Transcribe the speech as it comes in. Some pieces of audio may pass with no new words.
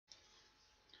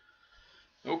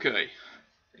Okay,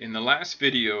 in the last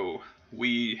video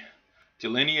we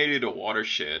delineated a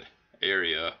watershed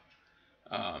area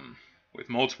with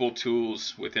multiple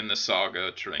tools within the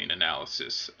Saga terrain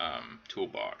analysis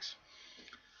toolbox.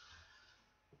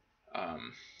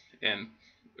 And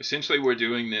essentially we're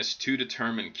doing this to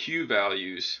determine Q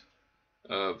values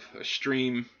of a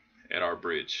stream at our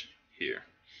bridge here.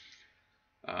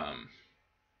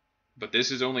 But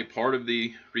this is only part of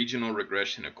the regional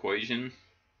regression equation.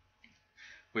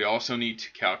 We also need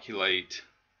to calculate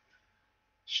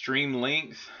stream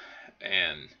length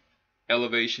and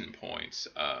elevation points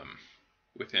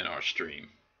within our stream.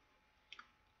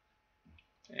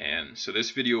 And so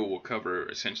this video will cover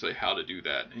essentially how to do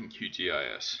that in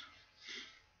QGIS.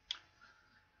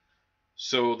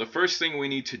 So the first thing we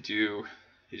need to do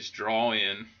is draw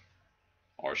in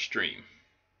our stream.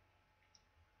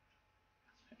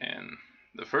 And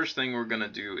the first thing we're going to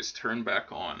do is turn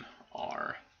back on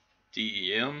our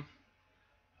DEM,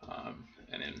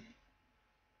 and then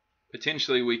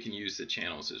potentially we can use the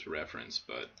channels as reference,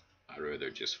 but I'd rather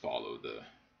just follow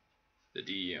the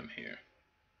DEM here.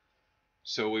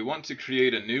 So we want to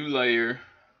create a new layer,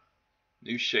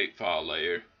 new shapefile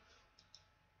layer,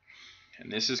 and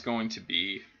this is going to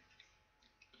be,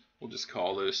 we'll just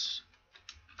call this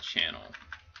channel.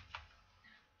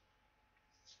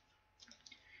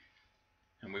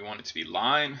 And we want it to be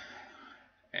line.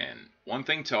 And one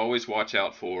thing to always watch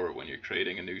out for when you're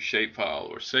creating a new shapefile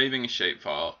or saving a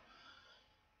shapefile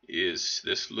is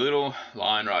this little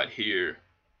line right here.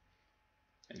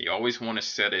 And you always want to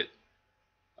set it,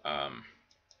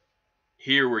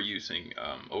 here we're using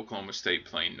Oklahoma State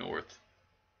Plane North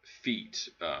feet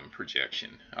projection.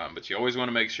 But you always want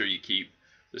to make sure you keep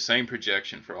the same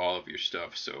projection for all of your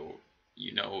stuff so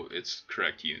you know it's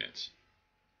correct units.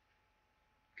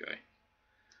 Okay.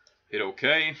 Hit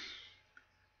OK.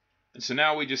 And so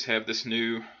now we just have this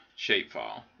new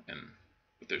shapefile,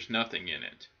 but there's nothing in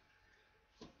it.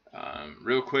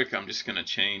 Real quick, I'm just going to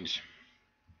change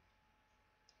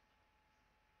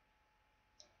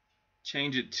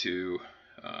it to,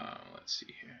 let's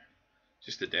see here,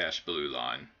 just a dash blue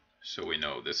line, so we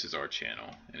know this is our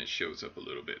channel, and it shows up a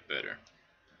little bit better.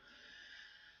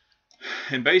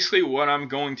 And basically what I'm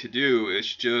going to do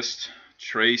is just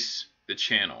trace the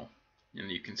channel, and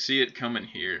you can see it coming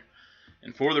here.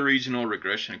 And for the regional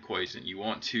regression equation, you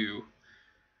want to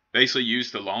basically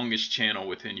use the longest channel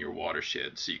within your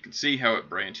watershed. So you can see how it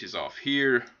branches off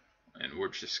here, and we're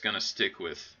just going to stick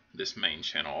with this main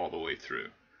channel all the way through.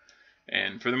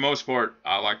 And for the most part,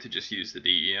 I like to just use the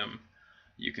DEM.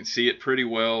 You can see it pretty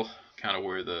well, kind of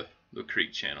where the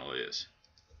creek channel is.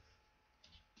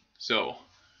 So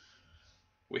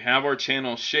we have our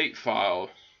channel shapefile,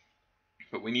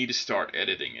 but we need to start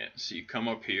editing it. So you come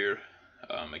up here,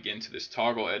 again to this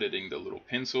toggle editing, the little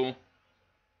pencil,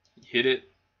 hit it,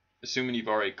 assuming you've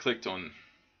already clicked on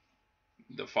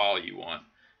the file you want,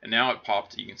 and now it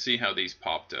popped. You can see how these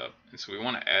popped up, and so we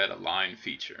want to add a line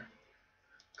feature.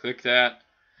 Click that,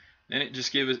 then it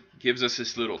just gives us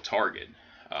this little target,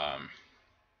 and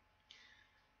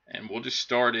we'll just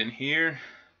start in here,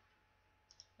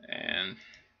 and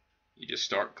you just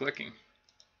start clicking.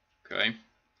 Okay.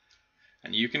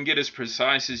 And you can get as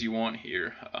precise as you want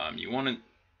here. You want to,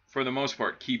 for the most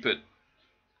part, keep it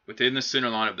within the center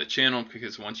line of the channel,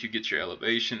 because once you get your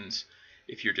elevations,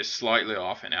 if you're just slightly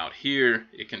off and out here,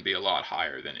 it can be a lot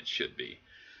higher than it should be.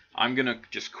 I'm going to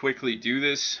just quickly do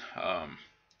this,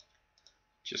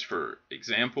 just for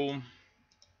example.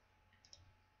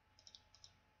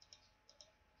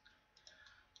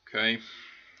 Okay.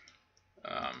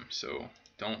 So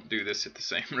don't do this at the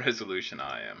same resolution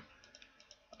I am.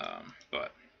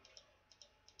 But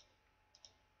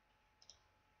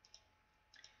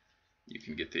you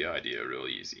can get the idea real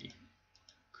easy.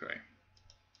 Okay.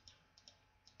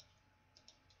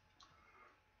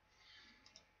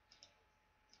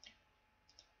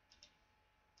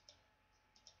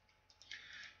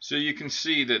 So you can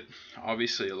see that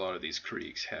obviously a lot of these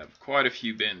creeks have quite a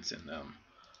few bends in them.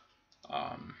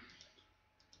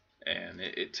 And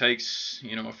it takes,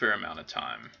 a fair amount of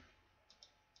time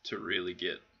to really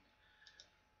get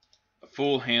a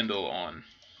full handle on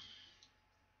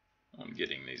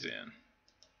getting these in.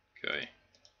 Okay.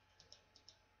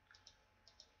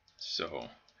 So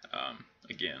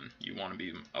again, you want to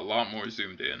be a lot more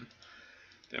zoomed in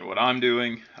than what I'm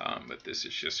doing, but this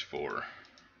is just for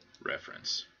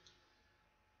reference.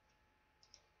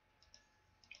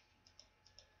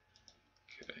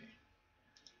 Okay.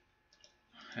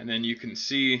 And then you can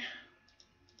see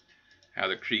how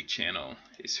the creek channel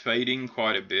is fading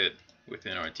quite a bit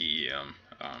within our DEM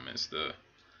as the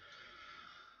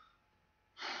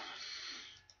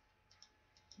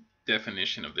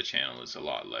definition of the channel is a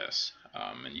lot less.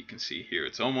 And you can see here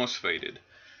it's almost faded.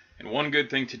 And one good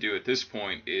thing to do at this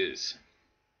point is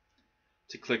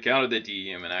to click out of the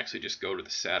DEM and actually just go to the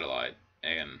satellite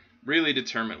and really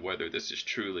determine whether this is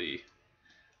truly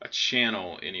a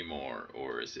channel anymore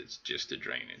or is it just a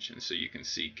drainage. And so you can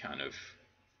see kind of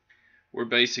we're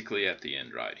basically at the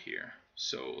end right here.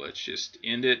 So let's just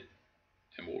end it,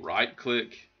 and we'll right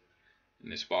click,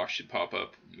 and this box should pop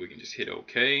up. We can just hit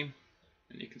OK,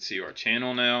 and you can see our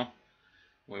channel now.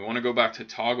 We want to go back to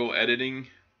toggle editing,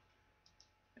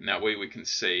 and that way we can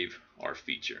save our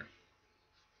feature.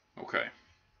 Okay.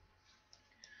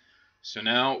 So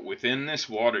now within this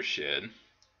watershed,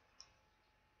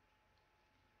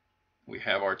 we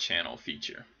have our channel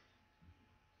feature.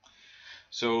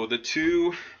 So the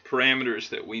two parameters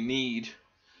that we need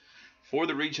for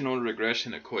the regional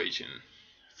regression equation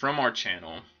from our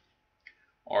channel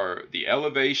are the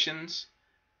elevations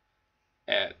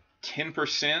at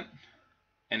 10%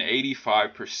 and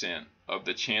 85% of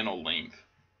the channel length,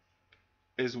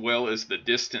 as well as the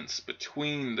distance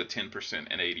between the 10%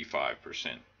 and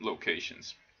 85%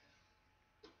 locations.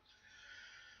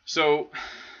 So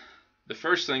the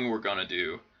first thing we're going to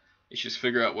do is just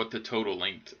figure out what the total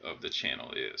length of the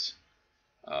channel is.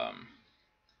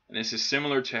 And this is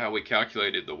similar to how we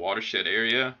calculated the watershed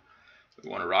area. We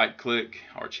want to right click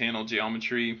our channel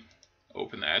geometry,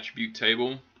 open the attribute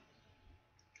table,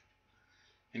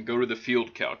 and go to the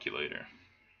field calculator.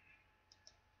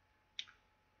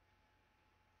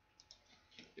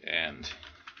 And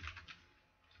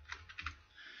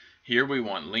here we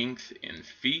want length in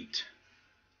feet.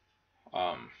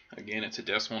 Again, it's a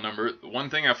decimal number. The one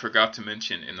thing I forgot to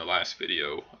mention in the last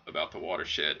video about the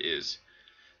watershed is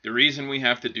the reason we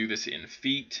have to do this in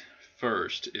feet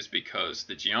first is because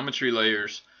the geometry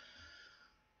layers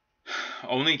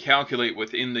only calculate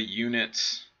within the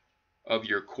units of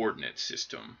your coordinate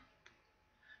system.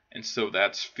 And so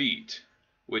that's feet,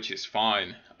 which is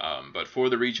fine, but for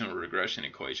the regional regression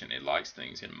equation, it likes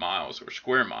things in miles or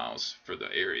square miles for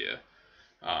the area.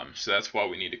 So that's why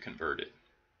we need to convert it.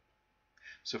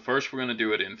 So first we're going to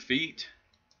do it in feet.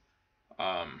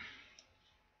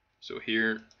 So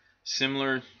here,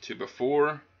 similar to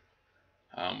before,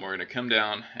 we're going to come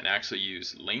down and actually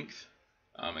use length.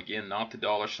 Again, not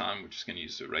the $sign, we're just going to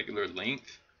use the regular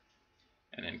length.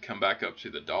 And then come back up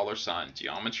to the $sign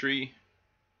geometry,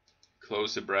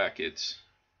 close the brackets,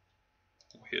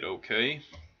 we'll hit OK.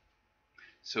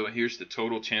 So here's the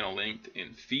total channel length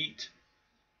in feet.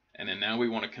 And then now we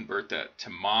want to convert that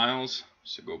to miles.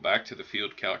 So go back to the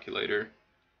field calculator.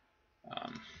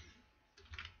 I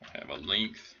have a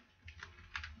length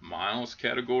miles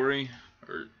category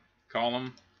or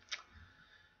column.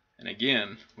 And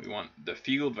again, we want the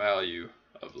field value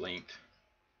of length.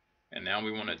 And now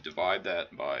we want to divide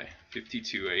that by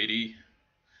 5280,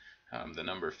 the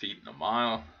number of feet in a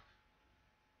mile.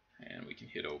 And we can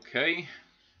hit OK.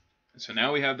 And so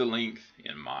now we have the length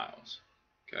in miles.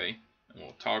 Okay, and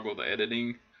we'll toggle the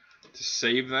editing to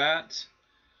save that.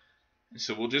 And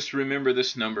so we'll just remember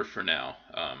this number for now,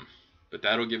 but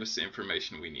that'll give us the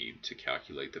information we need to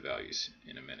calculate the values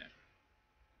in a minute.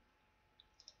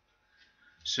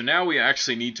 So now we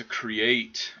actually need to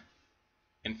create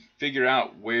and figure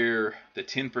out where the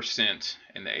 10%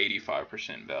 and the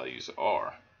 85% values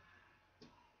are.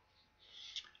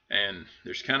 And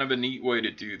there's kind of a neat way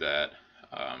to do that.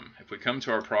 If we come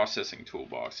to our processing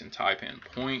toolbox and type in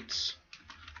points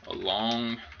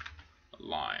along a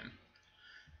line,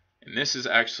 and this is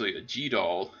actually a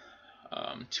GDAL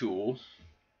tool,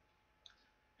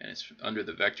 and it's under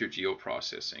the vector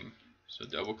geoprocessing. So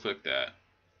double click that.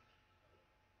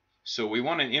 So we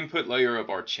want an input layer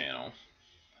of our channel,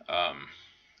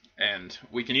 and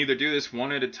we can either do this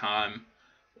one at a time,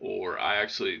 or I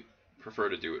actually prefer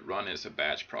to do it run as a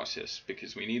batch process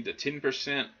because we need the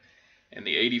 10% and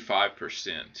the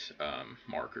 85%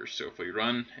 markers. So if we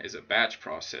run as a batch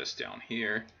process down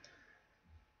here,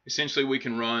 essentially we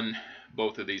can run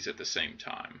both of these at the same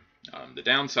time. The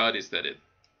downside is that it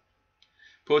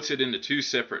puts it into two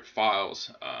separate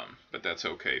files, but that's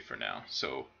okay for now.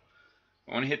 So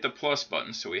I want to hit the plus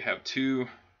button so we have two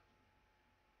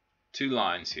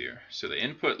lines here. So the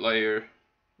input layer,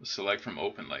 we'll select from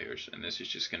open layers, and this is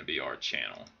just going to be our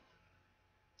channel.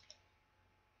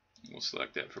 We'll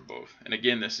select that for both. And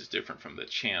again, this is different from the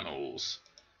channels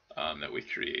that we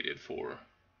created for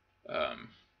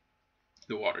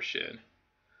the watershed.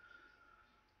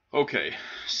 Okay,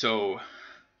 so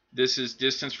this is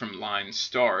distance from line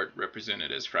start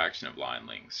represented as fraction of line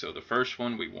length. So the first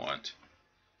one we want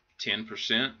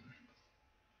 10%,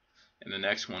 and the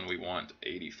next one we want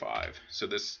 85. So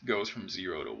this goes from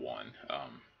 0 to 1.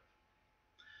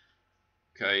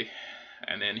 Okay,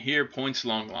 and then here, points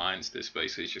along lines, this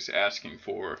basically is just asking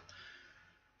for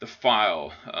the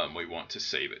file we want to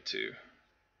save it to.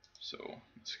 So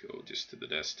let's go just to the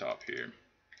desktop here,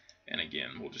 and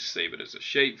again we'll just save it as a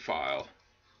shape file,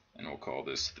 and we'll call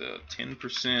this the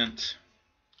 10%.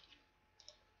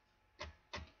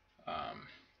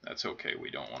 That's okay,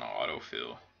 we don't want to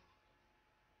autofill.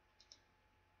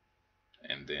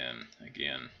 And then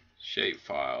again, shape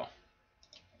file,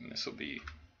 and this will be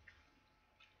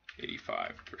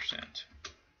 85%.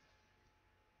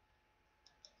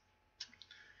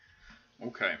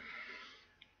 Okay,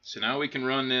 so now we can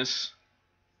run this.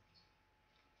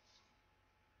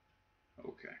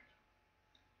 Okay.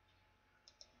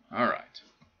 Alright,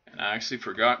 and I actually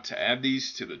forgot to add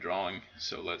these to the drawing,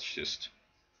 so let's just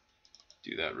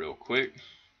do that real quick.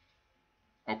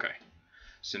 Okay,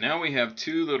 so now we have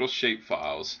two little shape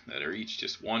files that are each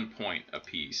just 1 point a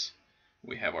piece.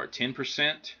 We have our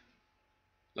 10%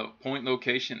 point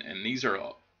location, and these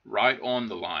are right on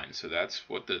the line, so that's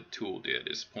what the tool did,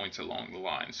 is points along the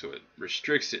line, so it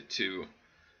restricts it to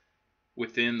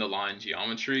within the line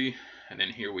geometry. And then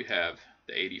here we have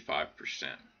the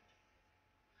 85%.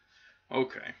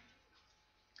 Okay,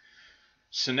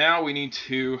 so now we need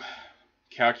to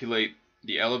calculate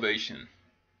the elevation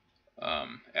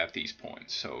at these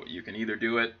points. So you can either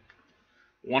do it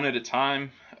one at a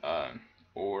time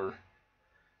or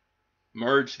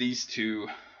merge these two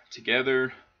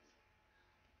together,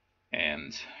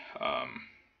 and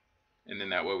then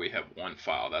that way we have one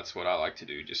file. That's what I like to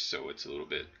do, just so it's a little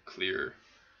bit clearer.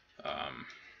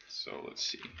 So let's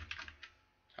see,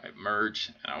 type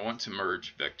merge, and I want to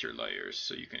merge vector layers.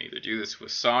 So you can either do this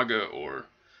with Saga or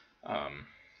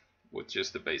with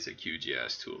just the basic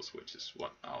QGIS tools, which is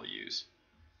what I'll use.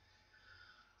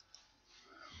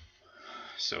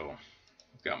 So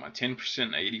I've got my 10%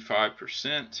 and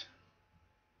 85%.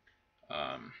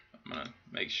 I'm going to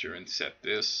make sure and set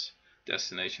this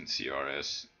destination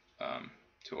CRS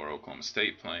to our Oklahoma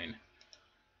State plane,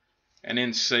 and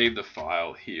then save the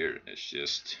file here. It's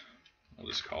just, we'll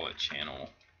just call it channel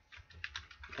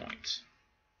points.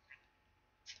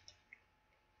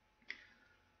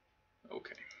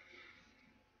 Okay.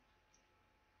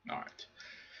 Alright,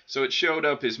 so it showed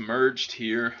up as merged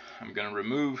here. I'm going to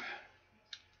remove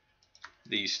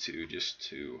these two just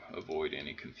to avoid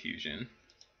any confusion.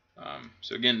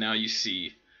 So again, now you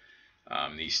see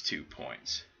these 2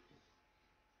 points.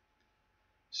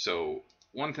 So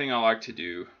one thing I like to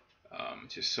do,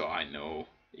 just so I know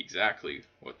exactly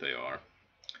what they are,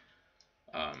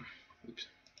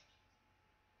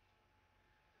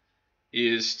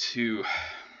 is to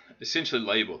essentially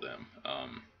label them.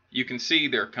 You can see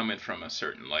they're coming from a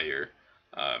certain layer,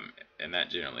 and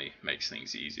that generally makes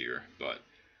things easier, but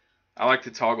I like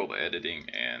to toggle the editing,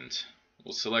 and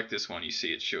we'll select this one. You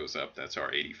see it shows up, that's our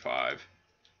 85%,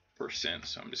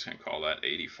 so I'm just going to call that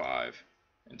 85,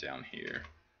 and down here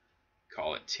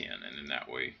call it 10, and then that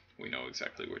way we know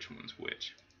exactly which one's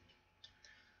which.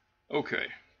 Okay,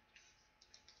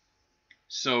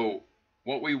 so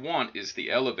what we want is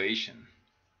the elevation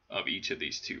of each of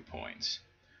these 2 points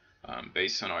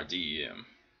based on our DEM.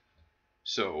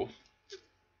 So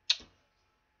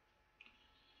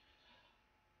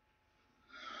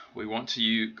we want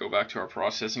to go back to our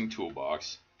processing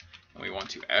toolbox, and we want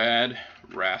to add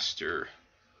raster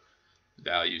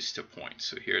values to points.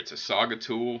 So here it's a Saga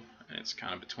tool, and it's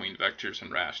kind of between vectors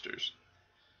and rasters.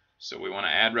 So we want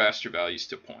to add raster values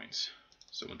to points.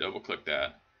 So we'll double click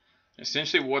that.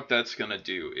 Essentially what that's going to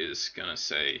do is going to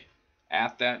say,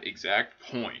 at that exact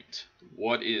point,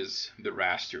 what is the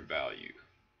raster value?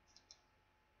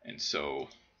 And so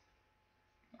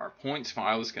our points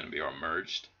file is going to be our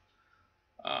merged.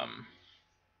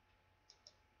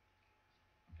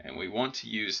 And we want to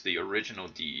use the original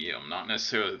DEM, not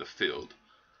necessarily the field,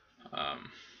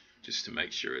 just to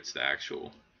make sure it's the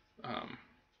actual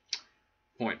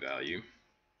point value.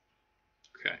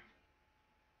 Okay.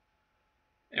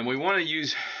 And we want to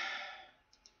use,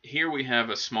 here we have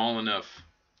a small enough,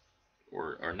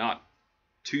 or not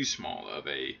too small of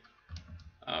a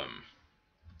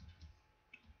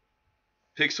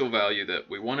pixel value that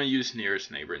we want to use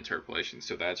nearest neighbor interpolation.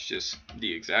 So that's just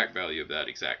the exact value of that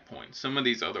exact point. Some of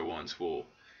these other ones will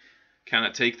kind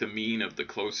of take the mean of the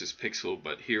closest pixel,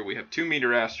 but here we have 2 meter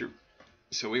raster,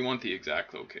 so we want the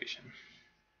exact location.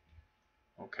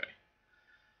 Okay,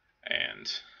 and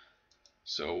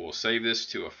so we'll save this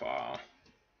to a file,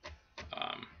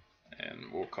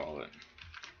 and we'll call it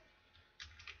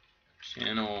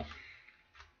channel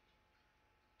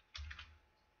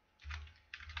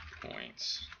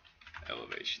points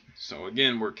elevation. So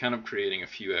again, we're kind of creating a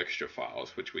few extra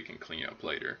files which we can clean up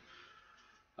later.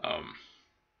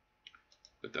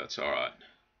 but that's alright.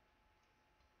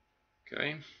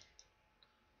 Okay,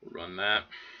 we'll run that.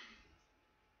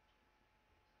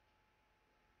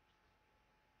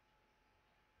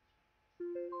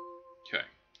 Okay,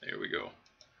 there we go.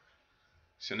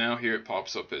 So now here it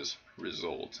pops up as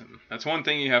result, and that's one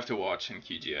thing you have to watch in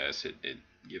QGIS. It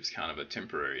gives kind of a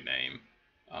temporary name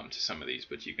to some of these,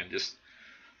 but you can just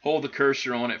hold the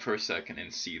cursor on it for a second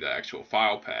and see the actual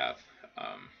file path.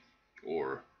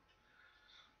 Or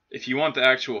if you want the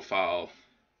actual file,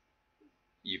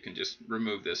 you can just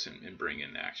remove this and bring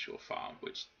in the actual file,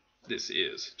 which this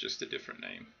is just a different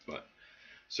name. But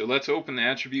so let's open the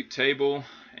attribute table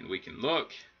and we can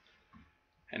look,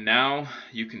 and now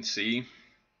you can see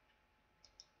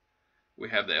we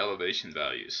have the elevation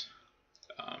values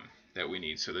that we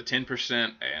need, so the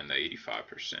 10% and the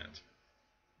 85%.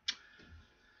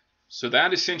 So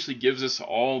that essentially gives us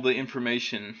all the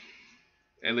information,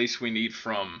 at least we need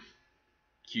from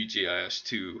QGIS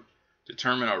to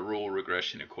determine our rural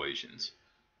regression equations.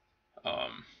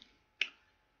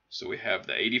 So we have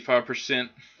the 85%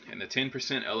 and the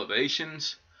 10%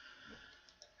 elevations,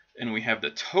 and we have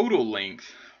the total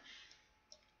length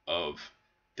of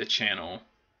the channel.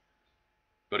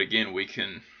 But again, we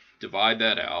can divide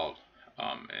that out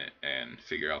and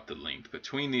figure out the length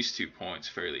between these 2 points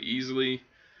fairly easily.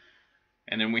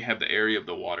 And then we have the area of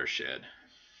the watershed.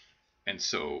 And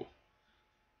so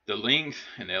the length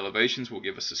and the elevations will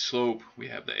give us a slope. We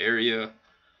have the area.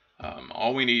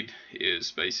 All we need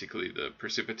is basically the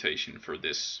precipitation for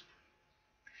this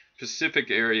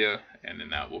specific area, and then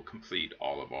that will complete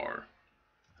all of our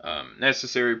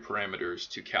necessary parameters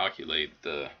to calculate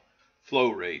the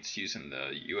flow rates using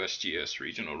the USGS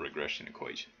regional regression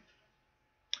equation.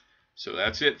 So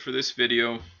that's it for this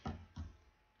video.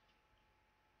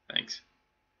 Thanks.